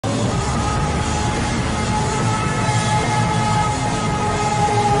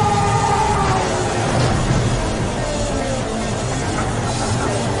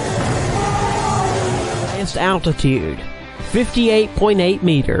altitude, 58.8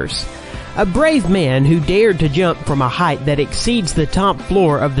 meters. A brave man who dared to jump from a height that exceeds the top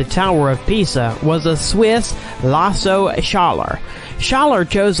floor of the Tower of Pisa was a Swiss Lasso Schaller. Schaller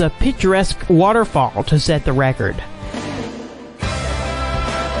chose a picturesque waterfall to set the record.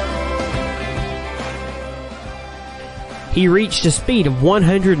 He reached a speed of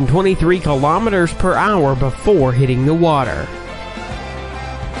 123 kilometers per hour before hitting the water.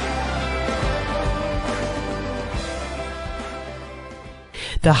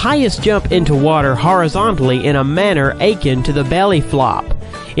 The highest jump into water horizontally in a manner akin to the belly flop.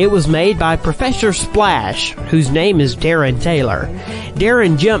 It was made by Professor Splash, whose name is Darren Taylor.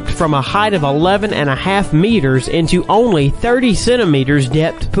 Darren jumped from a height of 11.5 meters into only 30 centimeters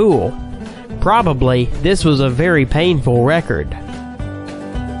depth pool. Probably, this was a very painful record.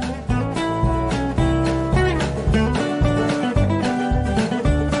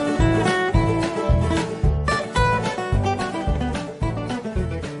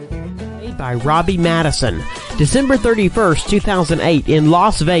 By Robbie Madison. December 31st, 2008 in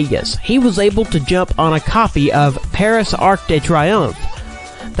Las Vegas, he was able to jump on a copy of Paris Arc de Triomphe.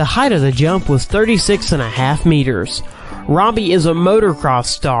 The height of the jump was 36.5 meters. Robbie is a motocross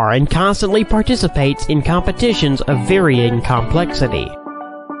star and constantly participates in competitions of varying complexity.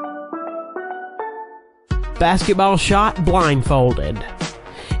 Basketball shot blindfolded.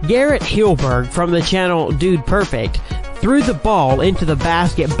 Garrett Hilberg from the channel Dude Perfect threw the ball into the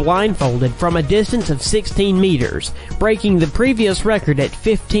basket blindfolded from a distance of 16 meters, breaking the previous record at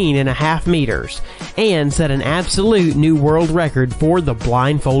 15.5 meters, and set an absolute new world record for the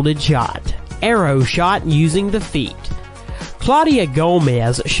blindfolded shot. Arrow shot using the feet. Claudia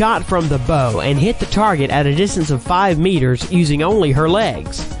Gomez shot from the bow and hit the target at a distance of 5 meters using only her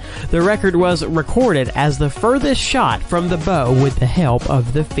legs. The record was recorded as the furthest shot from the bow with the help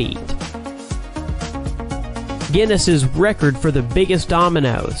of the feet. Guinness's record for the biggest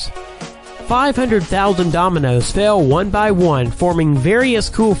dominoes. 500,000 dominoes fell one by one, forming various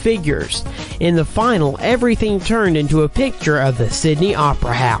cool figures. In the final, everything turned into a picture of the Sydney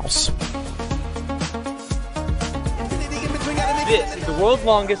Opera House. This is the world's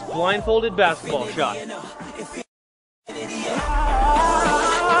longest blindfolded basketball shot.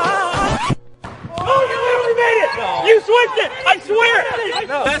 Oh, you literally made it! No. You switched it! I swear!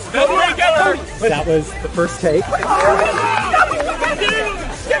 No. That's that was the first take. Give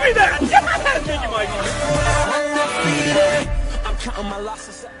me that! Thank you, Mike. I'm counting my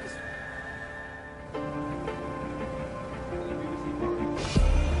losses.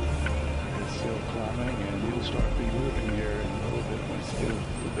 It's still climbing, and you'll start reliving here in a little bit. Let's get a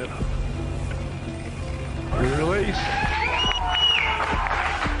little bit up. Release.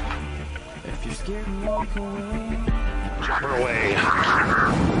 If you're scared, walk away. Drop her away.